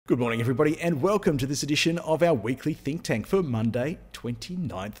Good morning, everybody, and welcome to this edition of our weekly think tank for Monday,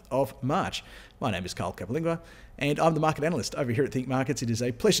 29th of March. My name is Carl Capilingua, and I'm the market analyst over here at Think Markets. It is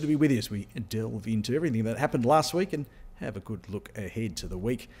a pleasure to be with you as we delve into everything that happened last week and have a good look ahead to the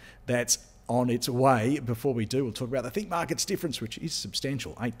week that's on its way. Before we do, we'll talk about the Think Markets difference, which is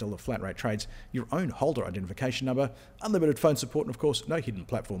substantial. $8 flat rate trades, your own holder identification number, unlimited phone support, and of course, no hidden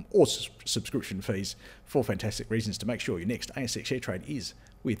platform or subscription fees. Four fantastic reasons to make sure your next ASX share trade is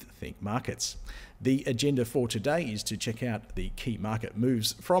with Think Markets. The agenda for today is to check out the key market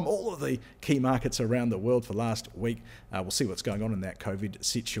moves from all of the key markets around the world for last week. We'll see what's going on in that COVID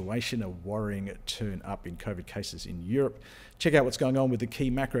situation, a worrying turn up in COVID cases in Europe. Check out what's going on with the key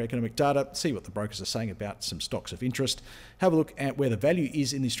macroeconomic data, see what the brokers are saying about some stocks of interest, have a look at where the value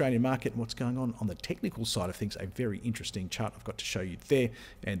is in the Australian market and what's going on the technical side of things. A very interesting chart I've got to show you there,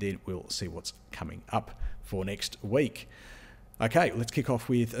 and then we'll see what's coming up for next week. Okay, let's kick off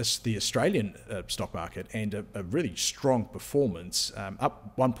with the Australian stock market and a really strong performance,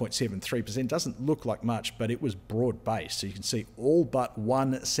 up 1.73%. Doesn't look like much, but it was broad-based. So you can see all but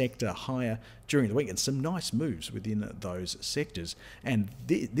one sector higher during the week and some nice moves within those sectors. And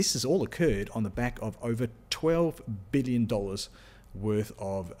this has all occurred on the back of over $12 billion worth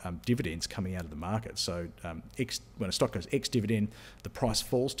of dividends coming out of the market. So when a stock goes ex-dividend, the price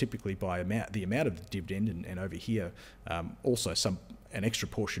falls typically by the amount of the dividend, and over here also an extra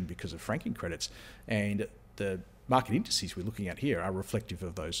portion because of franking credits. And the market indices we're looking at here are reflective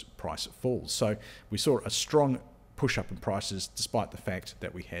of those price falls. So we saw a strong push up in prices despite the fact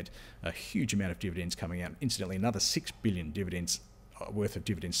that we had a huge amount of dividends coming out. Incidentally, another 6 billion dividends worth of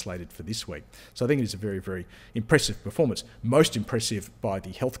dividends slated for this week. So I think it is a very, very impressive performance. Most impressive by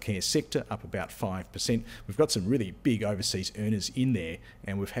the healthcare sector, up about 5%. We've got some really big overseas earners in there,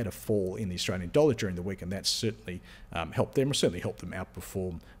 and we've had a fall in the Australian dollar during the week, and that's certainly helped them, or certainly helped them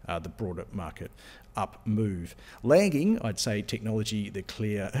outperform the broader market up move. Lagging, I'd say technology, the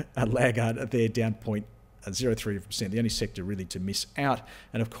clear laggard there, down 0.03%, the only sector really to miss out.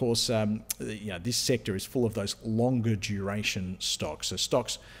 And of course, this sector is full of those longer duration stocks. So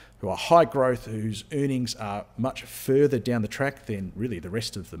stocks who are high growth, whose earnings are much further down the track than really the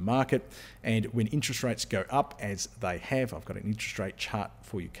rest of the market. And when interest rates go up, as they have, I've got an interest rate chart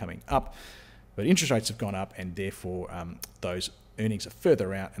for you coming up, but interest rates have gone up, and therefore those earnings are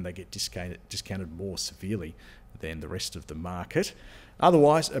further out and they get discounted more severely than the rest of the market.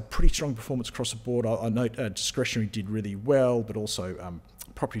 Otherwise, a pretty strong performance across the board. I note discretionary did really well, but also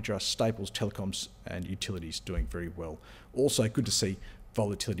property trust, staples, telecoms, and utilities doing very well. Also, good to see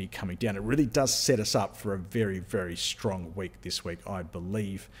volatility coming down. It really does set us up for a very, very strong week this week, I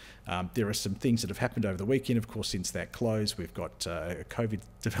believe. There are some things that have happened over the weekend, of course, since that close. We've got a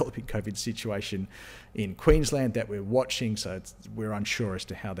developing COVID situation in Queensland that we're watching, so we're unsure as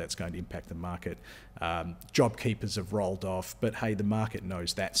to how that's going to impact the market. Job keepers have rolled off, but hey, the market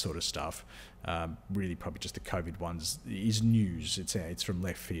knows that sort of stuff. Really probably just the COVID ones is news. It's from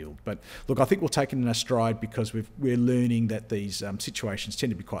left field. But look, I think we'll take it in our stride because we're learning that these situations tend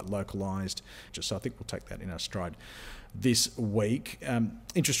to be quite localised. So I think we'll take that in our stride this week.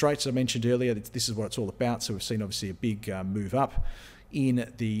 Interest rates, I mentioned earlier, this is what it's all about. So we've seen obviously a big move up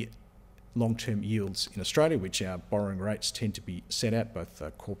in the long-term yields in Australia, which our borrowing rates tend to be set at, both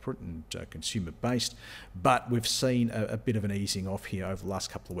corporate and consumer-based. But we've seen a bit of an easing off here over the last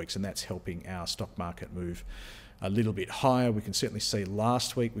couple of weeks, and that's helping our stock market move a little bit higher. We can certainly see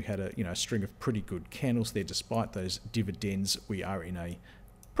last week we had a string of pretty good candles there. Despite those dividends, we are in a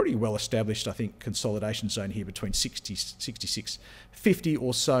pretty well established, I think, consolidation zone here between 66.50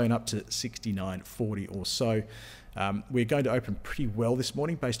 or so and up to 69.40 or so. We're going to open pretty well this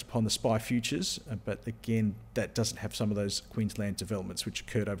morning based upon the SPI futures, but again, that doesn't have some of those Queensland developments which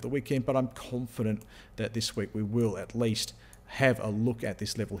occurred over the weekend. But I'm confident that this week we will at least have a look at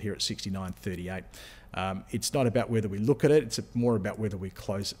this level here at 69.38. It's not about whether we look at it, it's more about whether we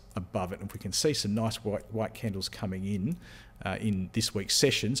close above it. And if we can see some nice white candles coming in this week's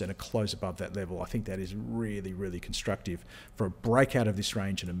sessions and a close above that level, I think that is really, really constructive for a breakout of this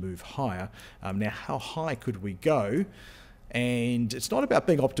range and a move higher. Now, how high could we go? And it's not about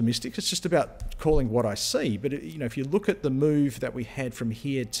being optimistic, it's just about calling what I see. But if you look at the move that we had from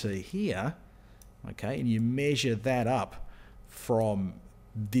here to here, okay, and you measure that up from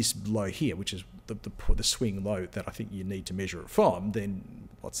this low here, which is the swing low that I think you need to measure it from, then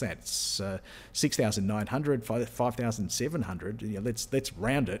what's that? It's 6,900, 5,700. Let's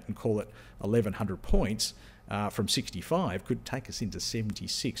round it and call it 1,100 points from 65 could take us into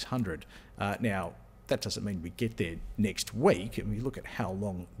 7,600. Now, that doesn't mean we get there next week. And we look at how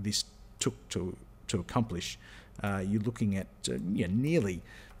long this took to accomplish. You're looking at nearly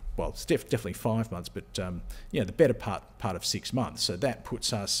well, it's definitely 5 months, but the better part of 6 months. So that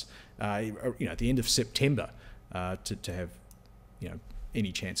puts us, at the end of September to have,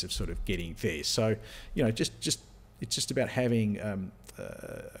 any chance of sort of getting there. So, it's just about having,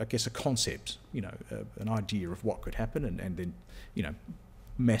 I guess, a concept, an idea of what could happen, and then,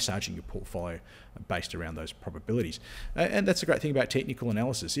 massaging your portfolio based around those probabilities. And that's the great thing about technical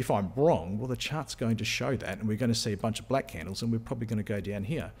analysis. If I'm wrong, well, the chart's going to show that, and we're going to see a bunch of black candles, and we're probably going to go down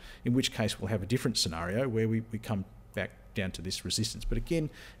here, in which case we'll have a different scenario where we come back down to this resistance. But again,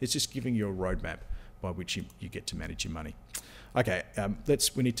 it's just giving you a roadmap by which you get to manage your money. Okay,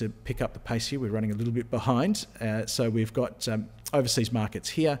 we need to pick up the pace here. We're running a little bit behind. So we've got overseas markets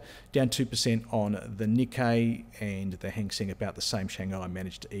here, down 2% on the Nikkei, and the Hang Seng about the same. Shanghai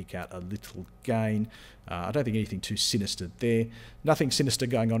managed to eke out a little gain. I don't think anything too sinister there. Nothing sinister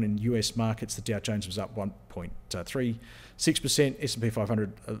going on in US markets. The Dow Jones was up 1.36%. S&P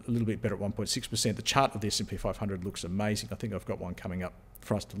 500 a little bit better at 1.6%. The chart of the S&P 500 looks amazing. I think I've got one coming up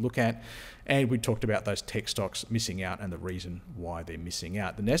for us to look at. And we talked about those tech stocks missing out and the reason why they're missing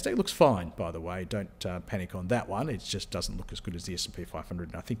out. The Nasdaq looks fine, by the way. Don't panic on that one. It just doesn't look as good as the S&P 500,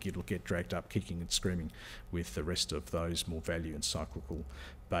 and I think it'll get dragged up kicking and screaming with the rest of those more value and cyclical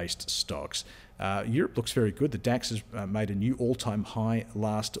based stocks. Europe looks very good. The DAX has made a new all-time high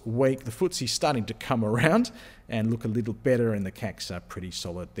last week. The FTSE's starting to come around and look a little better, and the CACs are pretty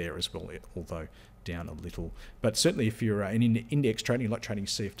solid there as well, although down a little. But certainly if you're in index trading, you like trading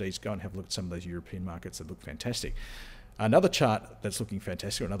CFDs, go and have a look at some of those European markets that look fantastic. Another chart that's looking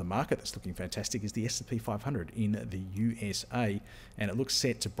fantastic, or another market that's looking fantastic, is the S&P 500 in the USA, and it looks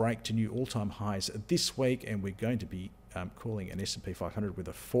set to break to new all-time highs this week, and we're going to be calling an S&P 500 with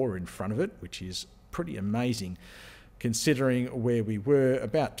a 4 in front of it, which is pretty amazing considering where we were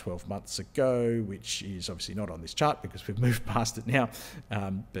about 12 months ago, which is obviously not on this chart because we've moved past it now.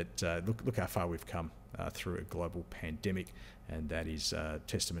 But look how far we've come through a global pandemic, and that is a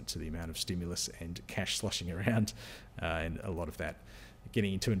testament to the amount of stimulus and cash sloshing around, and a lot of that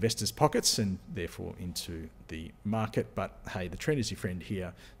getting into investors' pockets and therefore into the market. But hey, the trend is your friend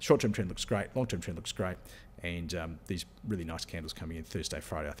here. Short-term trend looks great, long-term trend looks great, and these really nice candles coming in Thursday,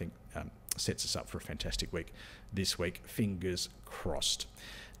 Friday, I think sets us up for a fantastic week this week. Fingers crossed.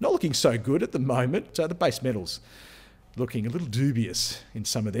 Not looking so good at the moment. The base metals looking a little dubious in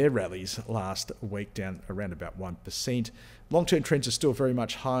some of their rallies last week, down around about 1%. Long-term trends are still very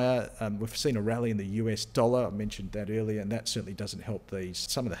much higher. We've seen a rally in the US dollar. I mentioned that earlier, and that certainly doesn't help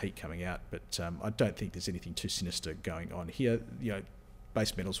some of the heat coming out, but I don't think there's anything too sinister going on here.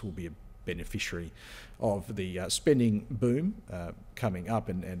 Base metals will be a beneficiary of the spending boom coming up,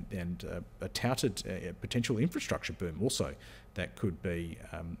 and a touted potential infrastructure boom also that could be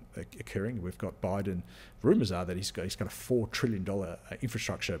occurring. We've got Biden. Rumours are that he's got a $4 trillion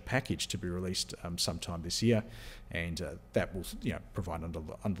infrastructure package to be released sometime this year, and that will provide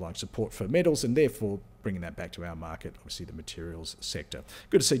underlying support for metals, and therefore bringing that back to our market, obviously the materials sector.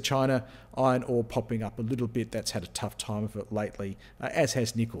 Good to see China iron ore popping up a little bit. That's had a tough time of it lately, as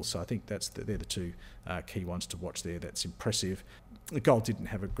has nickel. So I think they're the two key ones to watch there. That's impressive. Gold didn't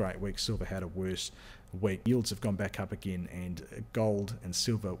have a great week. Silver had a worse week. Yields have gone back up again, and gold and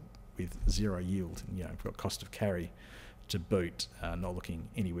silver with zero yield. We've got cost of carry to boot, not looking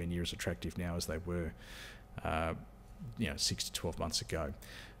anywhere near as attractive now as they were 6 to 12 months ago.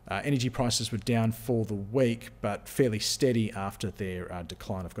 Energy prices were down for the week, but fairly steady after their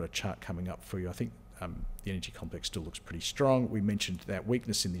decline. I've got a chart coming up for you. I think the energy complex still looks pretty strong. We mentioned that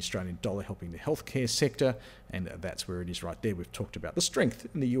weakness in the Australian dollar helping the healthcare sector, and that's where it is right there. We've talked about the strength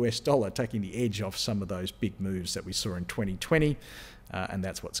in the US dollar taking the edge off some of those big moves that we saw in 2020, and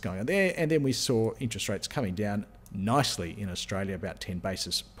that's what's going on there. And then we saw interest rates coming down nicely in Australia, about 10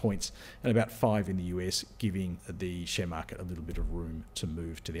 basis points, and about 5 in the US, giving the share market a little bit of room to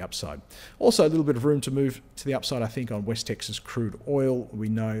move to the upside. Also a little bit of room to move to the upside, I think, on West Texas crude oil. We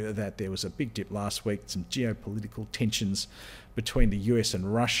know that there was a big dip last week. Some geopolitical tensions between the US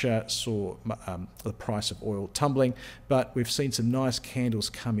and Russia saw the price of oil tumbling, but we've seen some nice candles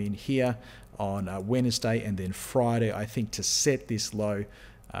come in here on Wednesday and then Friday, I think, to set this low,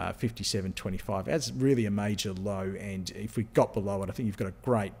 57.25. That's really a major low, and if we got below it, I think you've got a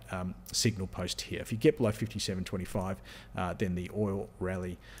great signal post here. If you get below 57.25, then the oil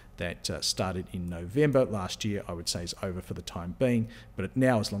rally that started in November last year, I would say, is over for the time being. But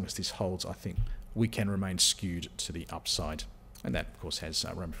now, as long as this holds, I think we can remain skewed to the upside. And that, of course, has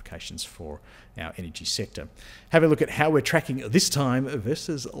ramifications for our energy sector. Have a look at how we're tracking this time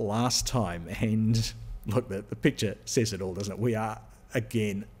versus last time. And look, the picture says it all, doesn't it? We are,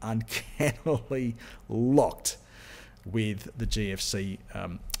 again, uncannily locked with the GFC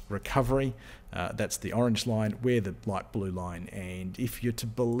recovery. That's the orange line. We're the light blue line. And if you're to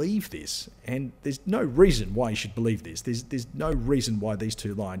believe this, and there's no reason why you should believe this, there's no reason why these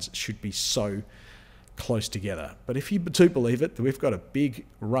two lines should be so close together. But if you do believe it, we've got a big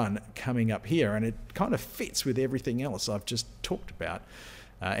run coming up here, and it kind of fits with everything else I've just talked about.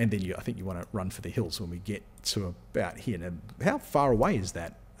 And then I think you want to run for the hills when we get to about here. Now, how far away is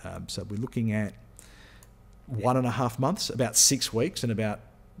that? So we're looking at 1.5 months, about 6 weeks, and about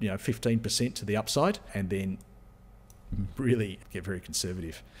 15% to the upside, and then really get very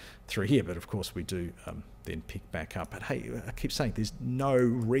conservative through here. But of course we do then pick back up. But hey, I keep saying there's no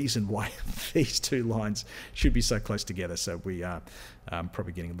reason why these two lines should be so close together. So we are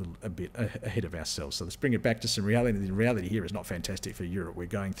probably getting a bit ahead of ourselves. So let's bring it back to some reality. The reality here is not fantastic for Europe. We're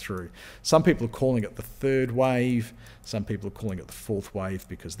going through, some people are calling it the third wave. Some people are calling it the fourth wave,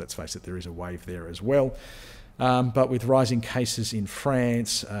 because let's face it, there is a wave there as well. But with rising cases in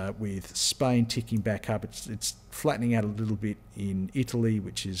France, with Spain ticking back up, it's flattening out a little bit in Italy,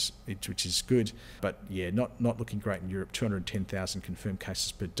 which is good. But yeah, not looking great in Europe. 210,000 confirmed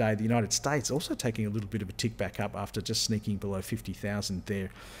cases per day. The United States also taking a little bit of a tick back up after just sneaking below 50,000 there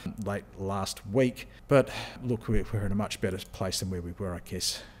late last week. But look, we're in a much better place than where we were, I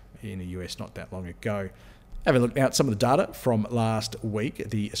guess, in the US not that long ago. Have a look now at some of the data from last week.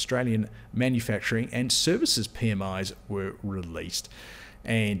 The Australian manufacturing and services PMIs were released,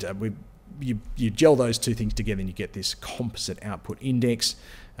 and you gel those two things together and you get this composite output index.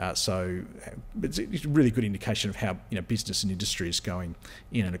 So it's a really good indication of how business and industry is going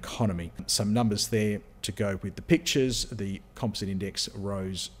in an economy. Some numbers there to go with the pictures. The composite index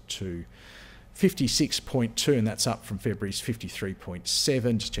rose to 56.2, and that's up from February's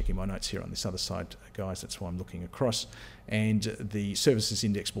 53.7. Just checking my notes here on this other side, guys. That's why I'm looking across. And the services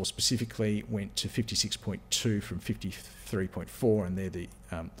index, more specifically, went to 56.2 from 53.4, and they're the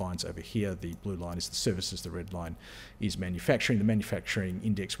lines over here. The blue line is the services, the red line is manufacturing. The manufacturing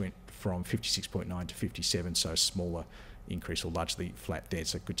index went from 56.9 to 57, so a smaller increase, or largely flat there.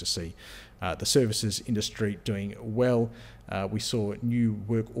 So good to see the services industry doing well. We saw new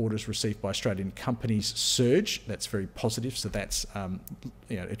work orders received by Australian companies surge. That's very positive. So that's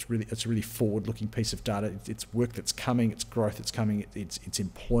it's a really forward-looking piece of data. It's work that's coming, it's growth that's coming, it's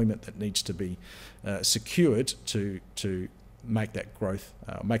employment that needs to be secured to make that growth,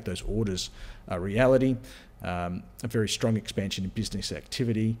 make those orders a reality. A very strong expansion in business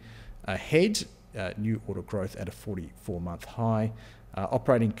activity ahead. New order growth at a 44-month high.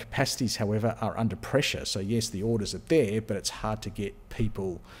 Operating capacities, however, are under pressure. So yes, the orders are there, but it's hard to get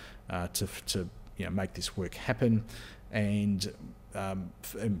people to make this work happen. And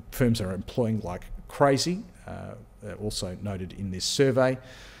firms are employing like crazy. Also noted in this survey.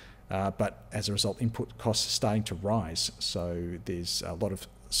 But as a result, input costs are starting to rise. So there's a lot of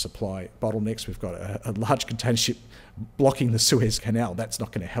supply bottlenecks. We've got a large container ship blocking the Suez Canal. That's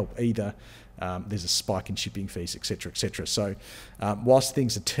not going to help either. There's a spike in shipping fees, etc., etc. So whilst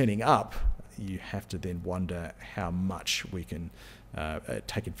things are turning up, you have to then wonder how much we can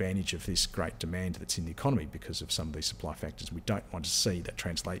take advantage of this great demand that's in the economy because of some of these supply factors. We don't want to see that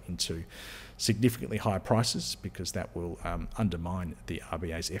translate into significantly higher prices, because that will undermine the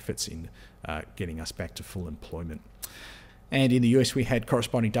RBA's efforts in getting us back to full employment. And in the US, we had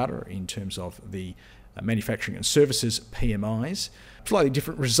corresponding data in terms of the manufacturing and services PMIs. Slightly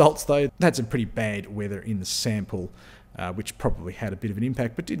different results, though. Had some pretty bad weather in the sample, which probably had a bit of an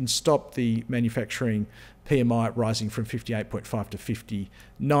impact, but didn't stop the manufacturing PMI rising from 58.5 to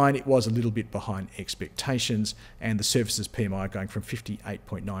 59. It was a little bit behind expectations, and the services PMI going from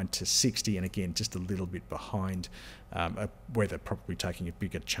 58.9 to 60, and again, just a little bit behind, weather probably taking a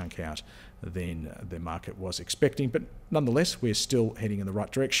bigger chunk out than the market was expecting. But nonetheless, we're still heading in the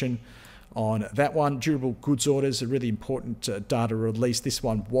right direction on that one. Durable goods orders, a really important data release. This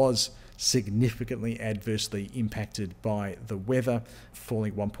one was significantly adversely impacted by the weather,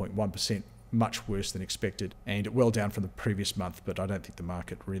 falling 1.1%, much worse than expected, and well down from the previous month. But I don't think the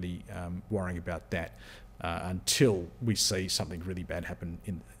market really worrying about that until we see something really bad happen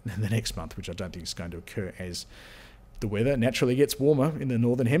in the next month, which I don't think is going to occur as the weather naturally gets warmer in the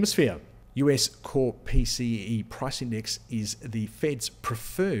Northern Hemisphere. US core PCE price index is the Fed's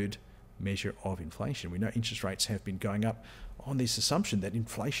preferred measure of inflation. We know interest rates have been going up on this assumption that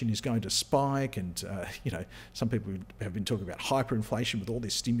inflation is going to spike, and some people have been talking about hyperinflation with all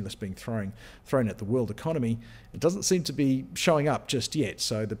this stimulus being thrown at the world economy. It doesn't seem to be showing up just yet.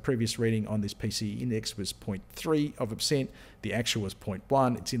 So the previous reading on this PCE index was 0.3%. The actual was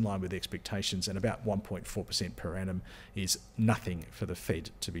 0.1. It's in line with expectations, and about 1.4% per annum is nothing for the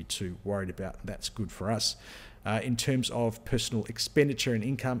Fed to be too worried about. That's good for us. In terms of personal expenditure and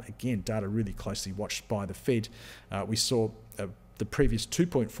income, again, data really closely watched by the Fed. We saw the previous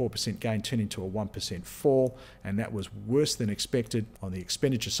 2.4% gain turn into a 1% fall, and that was worse than expected on the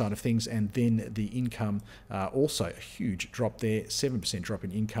expenditure side of things. And then the income, also a huge drop there, 7% drop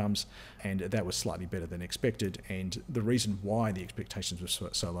in incomes, and that was slightly better than expected. And the reason why the expectations were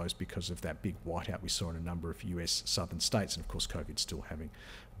so low is because of that big whiteout we saw in a number of US southern states, and of course COVID's still having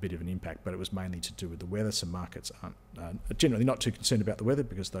a bit of an impact, but it was mainly to do with the weather. Some markets are generally not too concerned about the weather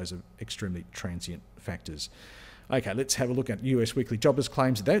because those are extremely transient factors. Okay, let's have a look at US weekly jobless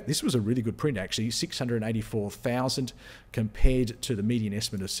claims. This was a really good print, actually, 684,000 compared to the median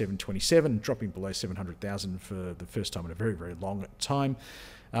estimate of 727, dropping below 700,000 for the first time in a very, very long time.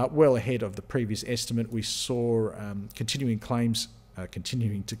 Well ahead of the previous estimate. We saw continuing claims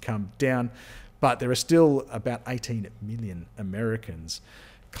continuing to come down, but there are still about 18 million Americans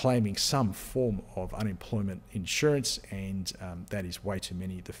claiming some form of unemployment insurance, and that is way too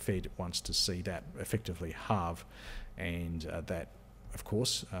many. The Fed wants to see that effectively halve, and that, of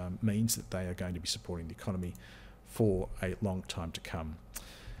course, means that they are going to be supporting the economy for a long time to come.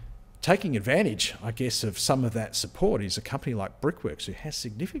 Taking advantage, I guess, of some of that support is a company like Brickworks, who has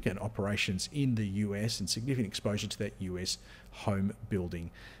significant operations in the US and significant exposure to that US home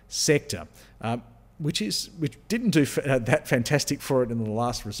building sector. Which didn't do that fantastic for it in the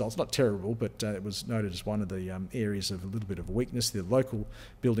last results. Not terrible, but it was noted as one of the areas of a little bit of weakness. The local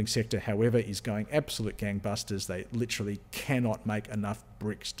building sector, however, is going absolute gangbusters. They literally cannot make enough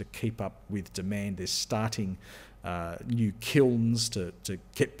bricks to keep up with demand. They're starting new kilns to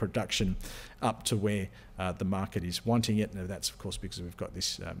get production up to where the market is wanting it. Now, that's, of course, because we've got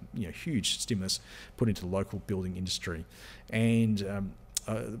this huge stimulus put into the local building industry. And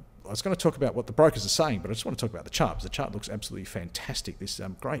I was going to talk about what the brokers are saying, but I just want to talk about the chart. The chart looks absolutely fantastic. This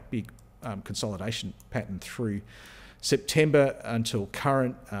great big consolidation pattern through September until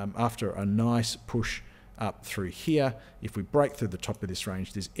current, after a nice push up through here. If we break through the top of this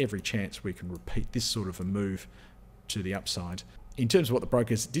range, there's every chance we can repeat this sort of a move to the upside. In terms of what the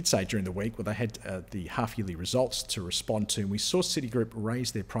brokers did say during the week, well, they had the half-yearly results to respond to. And we saw Citigroup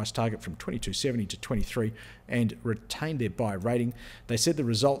raise their price target from 22.70 to 23 and retain their buy rating. They said the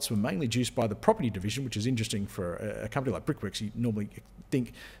results were mainly juiced by the property division, which is interesting for a company like Brickworks. You normally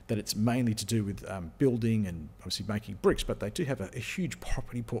think that it's mainly to do with building and obviously making bricks, but they do have a huge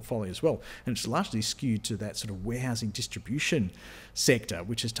property portfolio as well. And it's largely skewed to that sort of warehousing distribution sector,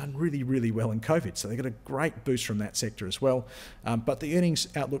 which has done really, really well in COVID. So they got a great boost from that sector as well. But the earnings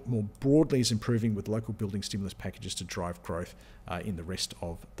outlook more broadly is improving, with local building stimulus packages to drive growth in the rest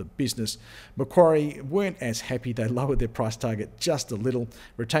of the business. Macquarie weren't as happy. They lowered their price target just a little,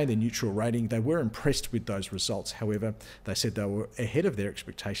 retained their neutral rating. They were impressed with those results. However, they said they were ahead of their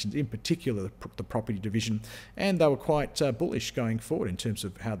expectations, in particular the property division, and they were quite bullish going forward in terms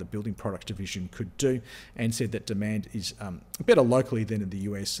of how the building products division could do, and said that demand is better locally than in the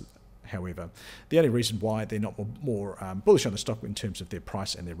US. However, the only reason why they're not more bullish on the stock in terms of their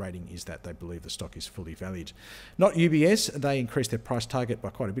price and their rating is that they believe the stock is fully valued. Not UBS. They increased their price target by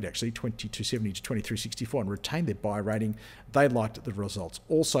quite a bit, actually, 22.70 to 23.64, and retained their buy rating. They liked the results.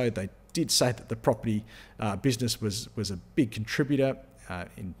 Also, they did say that the property business was a big contributor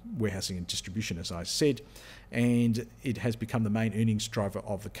in warehousing and distribution, as I said, and it has become the main earnings driver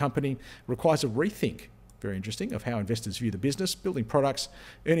of the company. Requires a rethink, very interesting, of how investors view the business. Building products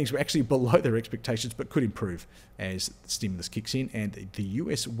earnings were actually below their expectations, but could improve as the stimulus kicks in and the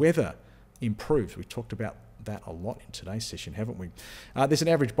US weather improves. We talked about that a lot in today's session, haven't we? There's an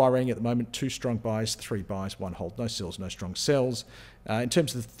average buy rating at the moment: 2 strong buys, 3 buys, 1 hold, no sells, no strong sells. In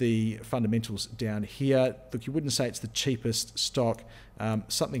terms of the fundamentals down here, look, you wouldn't say it's the cheapest stock.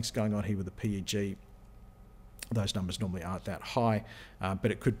 Something's going on here with the PEG. Those numbers normally aren't that high,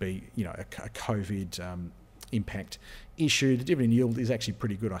 but it could be, a COVID impact issue. The dividend yield is actually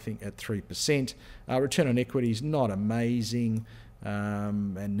pretty good, I think, at 3%. Return on equity is not amazing,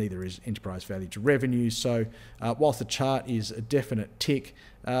 and neither is enterprise value to revenue. So whilst the chart is a definite tick,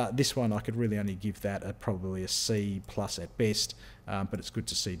 this one I could really only give that probably a C+ at best, but it's good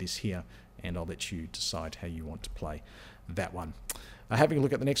to see this here, and I'll let you decide how you want to play that one. Having a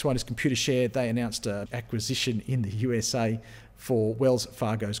look at the next one is Computershare. They announced an acquisition in the USA for Wells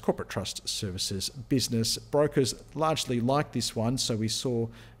Fargo's corporate trust services business. Brokers largely like this one, so we saw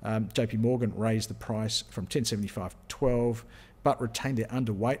JP Morgan raise the price from 10.75 to 12, but retain their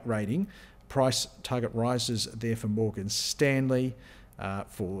underweight rating. Price target rises there for Morgan Stanley,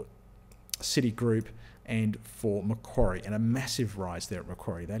 for Citigroup, and for Macquarie, and a massive rise there at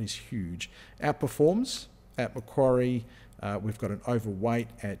Macquarie. That is huge. Outperforms at Macquarie. We've got an overweight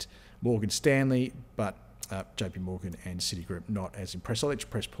at Morgan Stanley, but JP Morgan and Citigroup not as impressed. I'll let you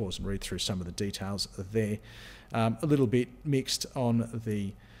press pause and read through some of the details there. A little bit mixed on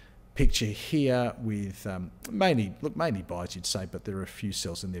the picture here with mainly buys, you'd say, but there are a few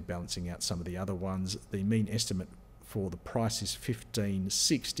sells in there balancing out some of the other ones. The mean estimate for the price is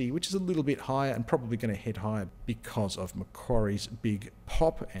 1560, which is a little bit higher and probably going to head higher because of Macquarie's big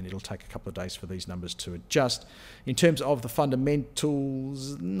pop, and it'll take a couple of days for these numbers to adjust. In terms of the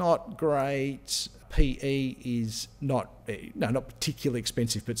fundamentals, not great. PE is not particularly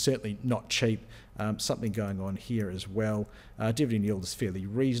expensive, but certainly not cheap. Something going on here as well. Dividend yield is fairly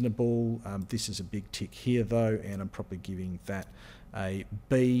reasonable. This is a big tick here though, and I'm probably giving that a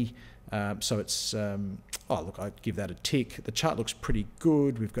B. So it's, I'd give that a tick. The chart looks pretty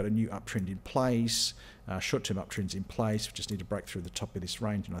good. We've got a new uptrend in place, short-term uptrends in place. We just need to break through the top of this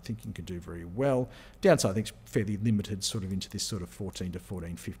range, and I think you can do very well. Downside, I think, is fairly limited, sort of into this sort of 14 to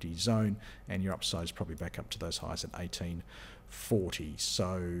 1450 zone, and your upside is probably back up to those highs at 1840.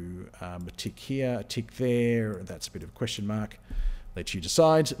 So a tick here, a tick there. That's a bit of a question mark. Let you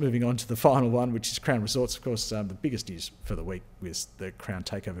decide. Moving on to the final one, which is Crown Resorts. Of course, the biggest news for the week was the Crown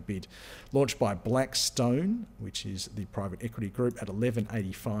takeover bid launched by Blackstone, which is the private equity group, at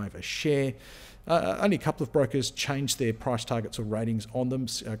 $11.85 a share. Only a couple of brokers changed their price targets or ratings on them.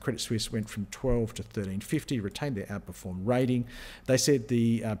 Credit Suisse went from 12 to 13.50, retained their outperform rating. They said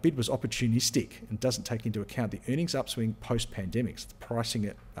the bid was opportunistic and doesn't take into account the earnings upswing post-pandemic. So pricing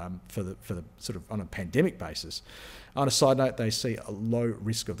it for the sort of on a pandemic basis. On a side note, they see a low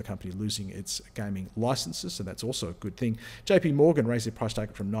risk of the company losing its gaming licenses, so that's also a good thing. JP Morgan raised their price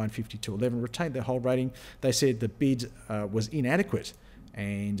target from 9.50 to 11, retained their whole rating. They said the bid was inadequate,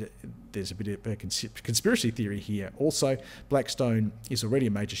 and there's a bit of a conspiracy theory here. Also, Blackstone is already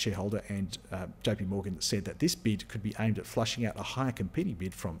a major shareholder, and JP Morgan said that this bid could be aimed at flushing out a higher competing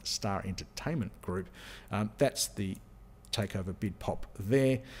bid from Star Entertainment Group. That's the takeover bid pop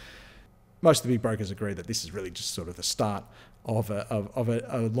there. Most of the big brokers agree that this is really just sort of the start of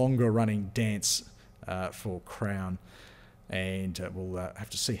a longer running dance for Crown, and we'll have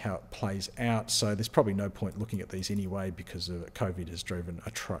to see how it plays out. So there's probably no point looking at these anyway, because COVID has driven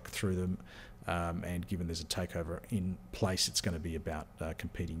a truck through them, and given there's a takeover in place, it's going to be about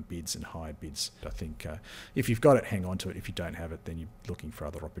competing bids and higher bids. I think if you've got it, hang on to it. If you don't have it, then you're looking for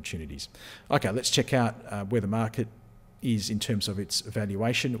other opportunities. Okay, let's check out where the market is in terms of its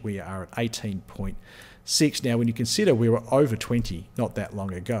valuation. We are at 18.6. Now, when you consider we were over 20 not that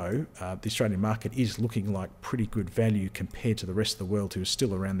long ago, the Australian market is looking like pretty good value compared to the rest of the world, who is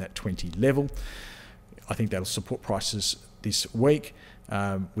still around that 20 level. I think that'll support prices this week.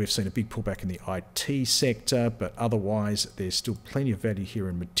 We've seen a big pullback in the IT sector, but otherwise there's still plenty of value here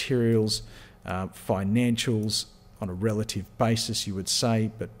in materials, financials, on a relative basis, you would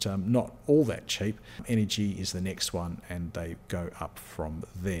say, but not all that cheap. Energy is the next one, and they go up from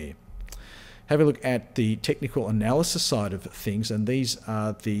there. Have a look at the technical analysis side of things, and these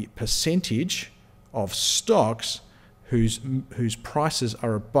are the percentage of stocks whose prices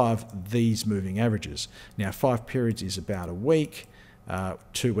are above these moving averages. Now, 5 periods is about a week,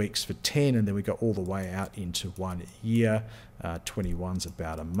 2 weeks for 10, and then we go all the way out into 1 year. 21's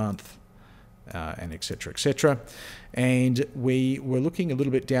about a month. And etc., etc. And we were looking a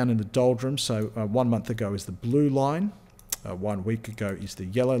little bit down in the doldrums. So 1 month ago is the blue line, 1 week ago is the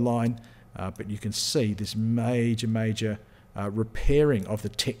yellow line, but you can see this major repairing of the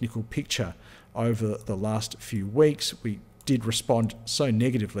technical picture over the last few weeks. We did respond so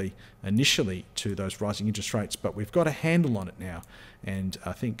negatively initially to those rising interest rates, but we've got a handle on it now, and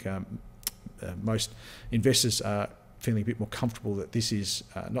I think most investors are feeling a bit more comfortable that this is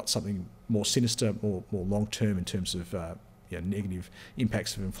not something more sinister, more long-term in terms of negative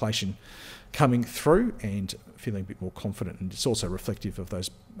impacts of inflation coming through, and feeling a bit more confident. And it's also reflective of those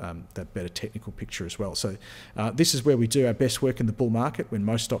that better technical picture as well. So this is where we do our best work in the bull market, when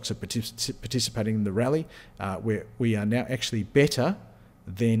most stocks are participating in the rally, where we are now actually better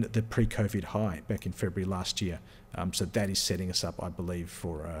than the pre-COVID high back in February last year. So that is setting us up, I believe,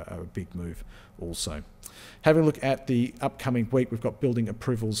 for a big move also. Having a look at the upcoming week, we've got building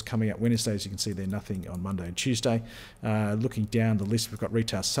approvals coming out Wednesday. As you can see there, nothing on Monday and Tuesday. Looking down the list, we've got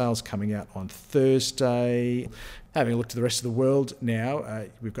retail sales coming out on Thursday. Having a look to the rest of the world now,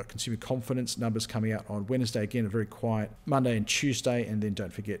 we've got consumer confidence numbers coming out on Wednesday. Again, a very quiet Monday and Tuesday. And then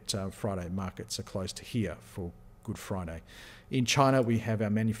don't forget, Friday markets are closed here for Good Friday. In China, we have our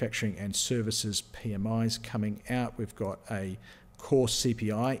manufacturing and services PMIs coming out. We've got a core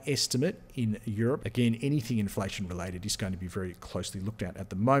CPI estimate in Europe. Again, anything inflation related is going to be very closely looked at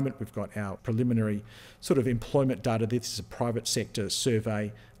the moment. We've got our preliminary sort of employment data. This is a private sector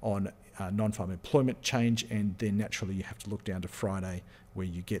survey on non-farm employment change, and then naturally you have to look down to Friday where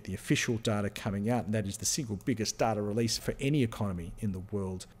you get the official data coming out, and that is the single biggest data release for any economy in the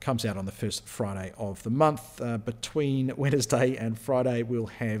world. Comes out on the first Friday of the month. Between Wednesday and Friday we'll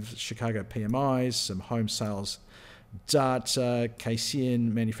have Chicago PMIs, some home sales data,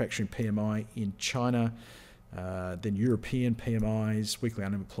 KCN manufacturing PMI in China, then European PMIs, weekly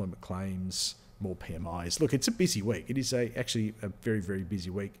unemployment claims, more PMIs. Look, it's a busy week. It is actually a very, very busy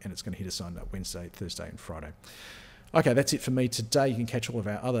week, and it's going to hit us on Wednesday, Thursday and Friday. Okay, that's it for me today. You can catch all of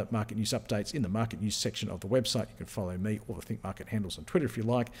our other market news updates in the market news section of the website. You can follow me or the Think Market handles on Twitter if you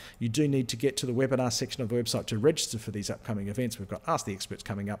like. You do need to get to the webinar section of the website to register for these upcoming events. We've got Ask the Experts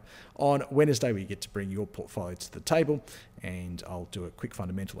coming up on Wednesday, where you get to bring your portfolio to the table, and I'll do a quick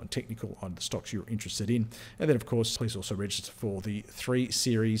fundamental and technical on the stocks you're interested in. And then, of course, please also register for the 3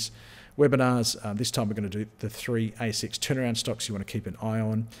 series webinars. This time we're going to do the 3 ASX turnaround stocks you want to keep an eye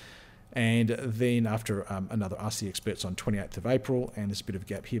on. And then after another Ask the Experts on 28th of April, and there's a bit of a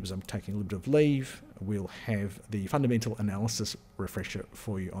gap here because I'm taking a little bit of leave, we'll have the fundamental analysis refresher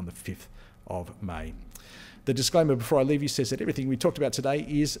for you on the 5th of May. The disclaimer before I leave you says that everything we talked about today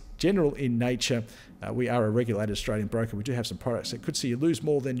is general in nature. We are a regulated Australian broker. We do have some products that could see you lose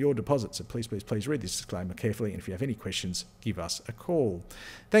more than your deposit. So please, please, please read this disclaimer carefully. And if you have any questions, give us a call.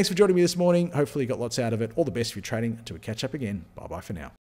 Thanks for joining me this morning. Hopefully you got lots out of it. All the best for your trading. Until we catch up again. Bye-bye for now.